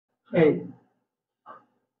Hey,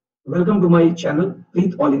 welcome to my channel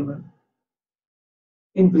Preet All in One.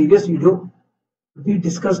 In previous video, we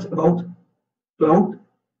discussed about cloud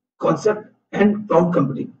concept and cloud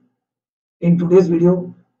computing. In today's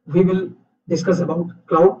video, we will discuss about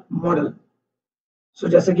cloud model. So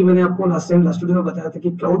जैसे कि मैंने आपको last video में बताया था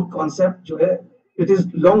कि cloud concept जो है इट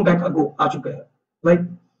इज लॉन्ग बैक अगो आ चुका है, लाइक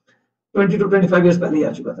 20 to 25 years पहले ही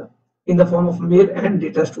आ चुका था in the form of male and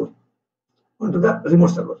data store onto the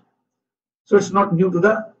remote server. So it's not new to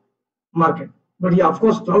the market, but yeah, of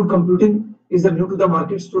course cloud computing is the new to the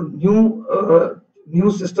market. So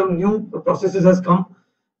new system, new processes has come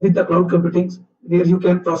with the cloud computing where you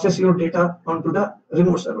can process your data onto the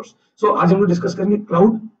remote servers. So आज हम लोग discuss करेंगे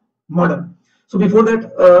cloud model. So before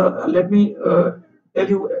that, let me tell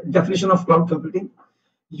you definition of cloud computing.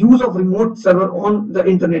 Use of remote server on the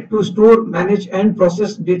internet to store, manage and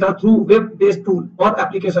process data through web based tool or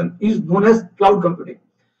application is known as cloud computing.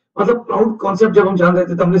 मतलब cloud concept जब हम जान रहे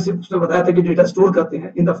थे तो हमने सिर्फ उसमें बताया था कि डेटा स्टोर करते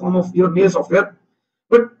हैं in the form of your mail software,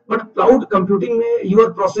 but cloud computing में you are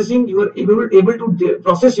processing, you are able to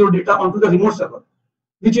process your data on to the remote server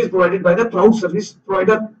which is provided by the cloud service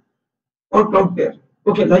provider or cloud player,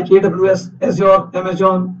 okay, like AWS, Azure,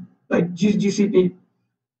 Amazon, like GCP.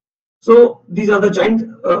 So these are the giant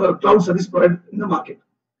cloud service provided in the market.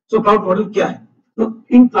 So cloud model क्या है? So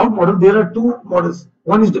in cloud model there are two models.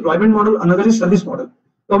 One is deployment model, another is service model.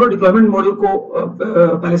 तो हम लोग deployment model को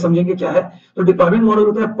पहले समझेंगे क्या है. तो डिप्लॉयमेंट मॉडल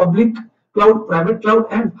होता है public cloud, private cloud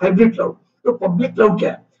and hybrid cloud. तो पब्लिक क्लाउड क्या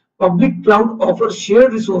है? Public cloud offer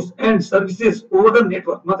shared resource and services over the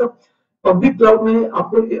network. मतलब पब्लिक क्लाउड में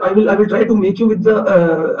आपको I will try to make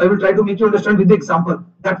you understand with the example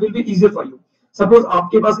that will be easier for you. Suppose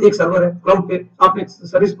आपके पास एक server है cloud पे, आपने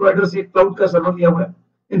service provider से cloud का सर्वर लिया हुआ है,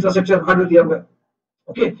 इंफ्रास्ट्रक्चर हार्डवेयर लिया हुआ है,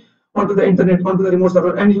 okay, onto the internet, onto the remote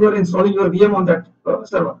server, and you are installing your VM on that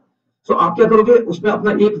server. So आप क्या करोगे, उसमें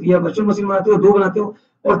अपना एक VM वर्चुअल मशीन बनाते हो, दो बनाते हो,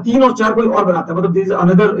 और तीन और चार कोई और बनाता है, मतलब there is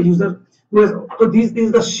another user who has, so this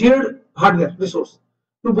is the shared hardware resource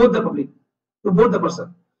to both the public, to both the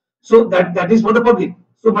person. So that is for the public.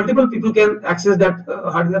 So multiple people can access that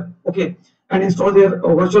hardware, okay, and install their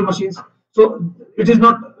virtual machines. So it is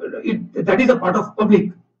not that is a part of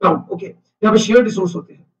public cloud, okay. यहाँ पे shared resource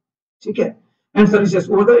होते हैं, ठीक है, and services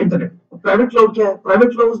over the internet. Private cloud क्या है?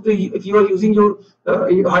 Private cloud, if you are using your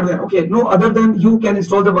hardware, okay, no other than you can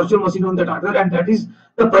install the virtual machine on that hardware, and that is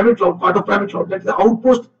the private cloud, part of private cloud. That is the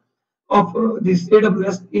outpost of this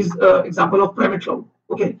AWS is example of private cloud,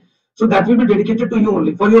 okay. So that will be dedicated to you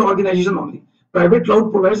only, for your organization only. Private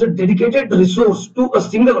cloud provides a dedicated resource to a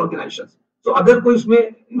single organization. So other कोई उसमें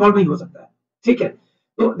involve नहीं हो सकता है, ठीक है.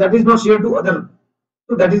 तो that is not shared to other.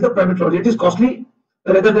 So that is the private cloud. It is costly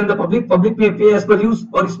rather than the public. Public pay as per use.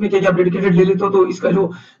 और इसमें क्या आप डेडिकेटेड ले लेते हो तो इसका जो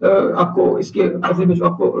आपको इसके बदले में जो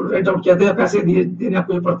आपको रेंट आउट किया जाता है, पैसे देने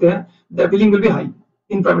आपको जो पड़ते हैं, the billing will be high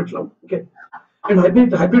in private cloud, okay. And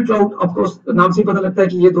hybrid cloud, of course, नाम से पता लगता है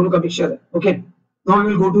कि ये दोनों का मिक्सचर है, okay. Now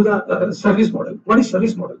we will go to the service model. What is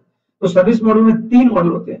service model? तो सर्विस मॉडल में तीन मॉडल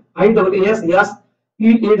होते हैं, IaaS, YaaS,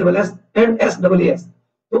 PaaS and SaaS.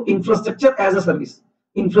 तो infrastructure as a service.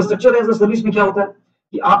 Infrastructure as a service में क्या होता है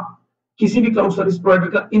कि आप किसी भी क्लाउड सर्विस प्रोवाइडर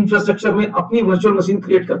का इंफ्रास्ट्रक्चर में अपनी वर्चुअल मशीन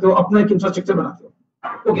क्रिएट करते हो, अपना एक इंफ्रास्ट्रक्चर बनाते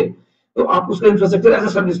हो, ओके. तो आप उसका इंफ्रास्ट्रक्चर एज अ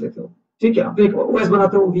सर्विस लेते हो, ठीक है. आप एक ओएस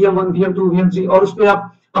बनाते हो, VM1, VM2, VM3, और उस पर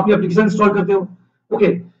आप अपनी एप्लीकेशन इंस्टॉल करते हो,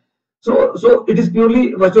 okay. So it is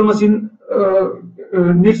purely virtual machine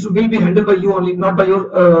will be handled by you only, not by your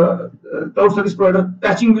cloud service provider.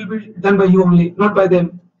 Patching will be done by you only, not by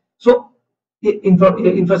them. So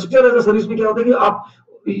infrastructure as a service में क्या होता है कि आप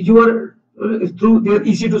you are through their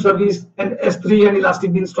EC2 service and S3 and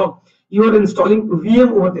Elastic Beanstalk, you are installing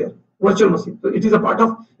VM over there, virtual machine. So it is a part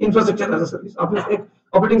of infrastructure as a service. आपने एक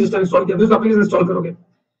operating system install किया, फिर application install करोगे.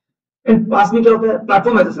 And पास में क्या होता है,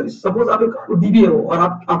 platform as a service. Suppose आप एक डीबी हो और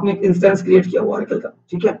आपने एक इंस्टेंस क्रिएट किया हुआ ओरेकल का,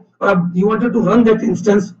 ठीक है, और आप you wanted to run that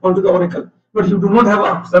instance onto the Oracle, but you do not have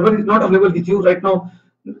a server, is not available with you right now.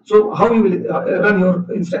 So how you will run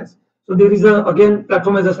your instance? So there is a again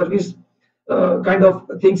platform as a service kind of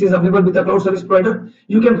things is available with the cloud service provider.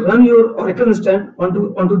 You can run your Oracle instance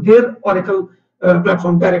onto their Oracle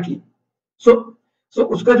platform directly. So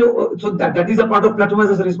उसका जो that is a part of platform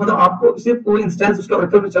as a service. मतलब आपको सिर्फ वो instance उसका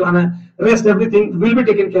Oracle में चलाना है, rest everything will be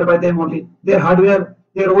taken care by them only, their hardware,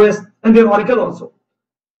 their OS and their Oracle also.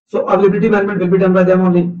 So availability management will be done by them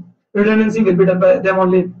only, redundancy will be done by them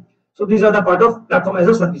only. So these are the part of platform as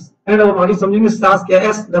a service. And अब आगे समझेंगे SaaS क्या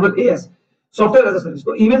है, SaaS, software as a service.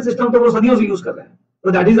 तो email system तो वो सदियों से यूज कर रहे हैं,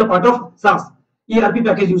 तो that is a part of SaaS. ERP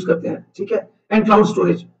package use करते हैं, ठीक है. And cloud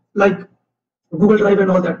storage like Google drive and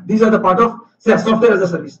all that, these are the part of software as a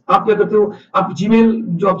service. आप क्या करते हो, आप जीमेल,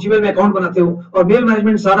 जो आप जीमेल में अकाउंट बनाते हो और मेल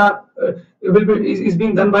मैनेजमेंट सारा is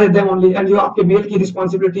being done by them only, and जो आपके मेल की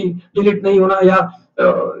रिस्पांसिबिलिटी डिलीट नहीं होना या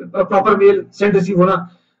प्रॉपर मेल सेंड रिसीव होना,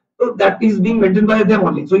 so that is being maintained by them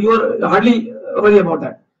only, so you are hardly worry about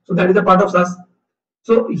that, so that is a part of SaaS.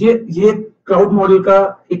 so ये cloud model का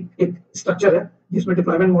एक structure है जिसमें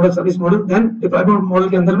deployment model, service model, then deployment model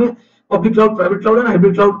के अंदर में public cloud, private cloud and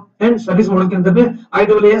hybrid cloud, and service model के अंदर में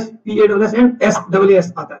IaaS, PaaS एंड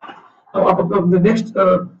SaaS आता है। तो आप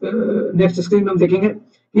नेक्स्ट स्क्रीन में हम देखेंगे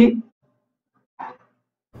कि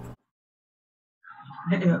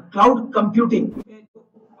क्लाउड कंप्यूटिंग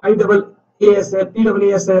IaaS है,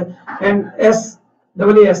 PaaS है एंड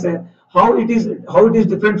SaaS है, how it is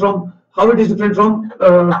different from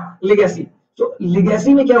legacy. So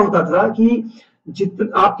legacy में क्या होता था कि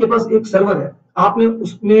आपके पास एक सर्वर है, आपने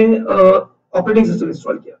उसमें ऑपरेटिंग सिस्टम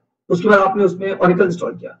इंस्टॉल किया, उसके बाद आपने उसमें Oracle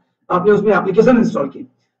इंस्टॉल किया, आपने उसमें एप्लीकेशन इंस्टॉल की,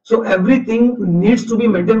 so everything needs to be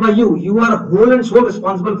maintained by you. You are whole and sole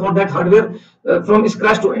responsible for that hardware from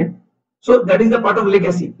scratch to end. So that is the part of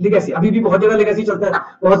legacy. अभी भी बहुत जगह legacy चलता है,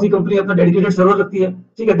 बहुत सी company अपना dedicated server रखती है,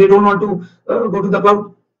 ठीक है, they don't want to go to the cloud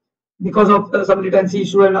because of some latency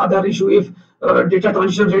issue and other issue, if data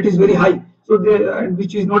transition rate is very high, so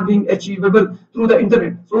which is not being achievable through the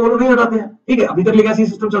internet, so वो लोग नहीं हटाते हैं, ठीक है, अभी तक legacy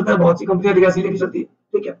system चलता है, बहुत सी कंपनियां legacy लेके चलती है,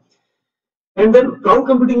 ठीक है। एंड देन क्लाउड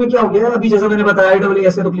कंप्यूटिंग में क्या हो गया है, अभी जैसा मैंने बताया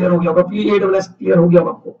IaaS से तो क्लियर हो गया होगा, PaaS क्लियर हो गया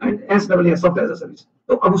होगा आपको, and SaaS software as a service.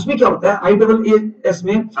 तो अब उसमें क्या होता है, IaaS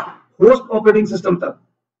में होस्ट ऑपरेटिंग सिस्टम तक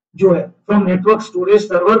जो है, from network, storage,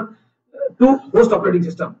 server to host operating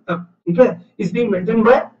system तक, ठीक है, is being maintained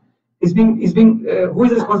by who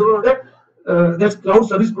is responsible for that, that cloud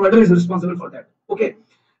service provider is responsible for that, okay,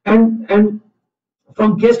 and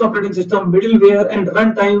from guest operating system, middleware and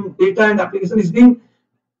runtime, data and application is being,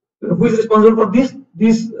 who is responsible for these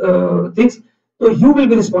things, so you will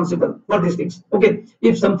be responsible for these things, okay,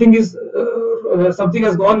 if something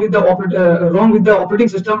has gone with the wrong with the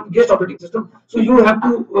operating system, guest operating system, so you have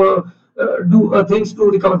to do things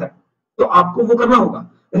to recover that, तो आपको वो करना होगा,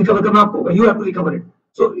 recover करना आपको होगा, you have to recover it.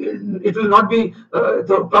 So it will not be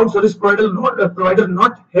the cloud service provider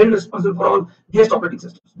not held responsible for all guest operating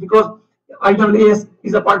systems, because IaaS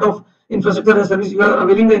is a part of infrastructure as service. You are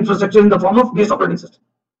availing the infrastructure in the form of guest operating system.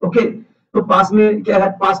 Okay, तो पास में क्या है,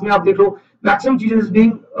 पास में आप देख लो, maximum चीजें is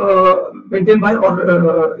being maintained by or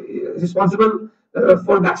responsible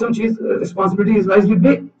for maximum चीज, responsibility is lies with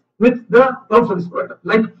the cloud service provider,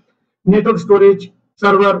 like network, storage,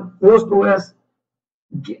 server, host OS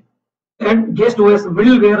and guest OS,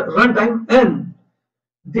 middleware, runtime and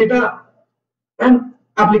data and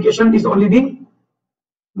application is only being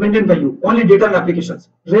maintained by you, only data and applications,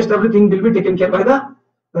 rest everything will be taken care by the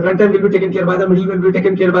runtime, will be taken care by the middleware, will be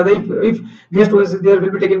taken care by the, if guest OS is there,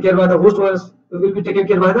 will be taken care by the host OS, will be taken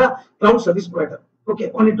care by the cloud service provider,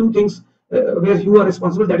 okay, only two things where you are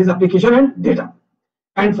responsible, that is application and data.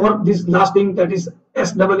 And for this last thing, that is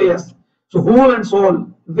SaaS, so whole and sole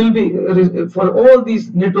will be for all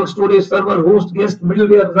these network, storage, server, host, guest,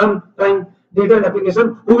 middleware, runtime, data and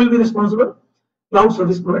application, who will be responsible? Cloud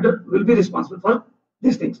service provider will be responsible for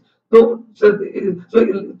these things. So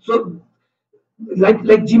like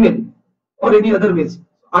Gmail or any other ways,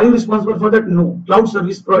 are you responsible for that? No, cloud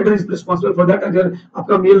service provider is responsible for that. अगर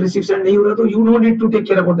आपका mail receive send नहीं हो रहा तो you no need to take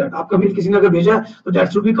care about that. आपका mail किसी ने अगर भेजा तो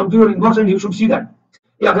that should be come to your inbox and you should see that.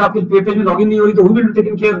 या अगर आपके पेज में लॉगिन नहीं हो रही तो who will be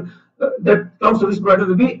taking care? That cloud service provider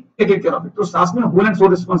will be taking care of it. So SaaS में whole and sole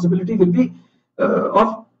responsibility will be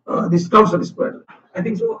of this cloud service provider. I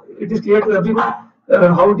think so. It is clear to everyone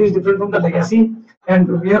how it is different from the legacy and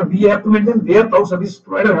where we have to maintain, where cloud service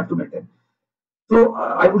provider have to maintain. So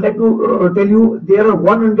I would like to tell you there are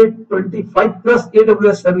 125 plus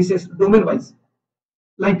AWS services domain wise,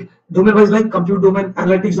 like compute domain,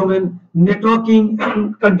 analytics domain, networking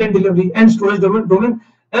and content delivery and storage domain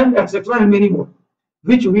and etc. and many more,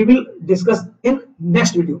 which we will discuss in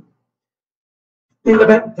next video. Till the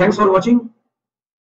time, thanks for watching.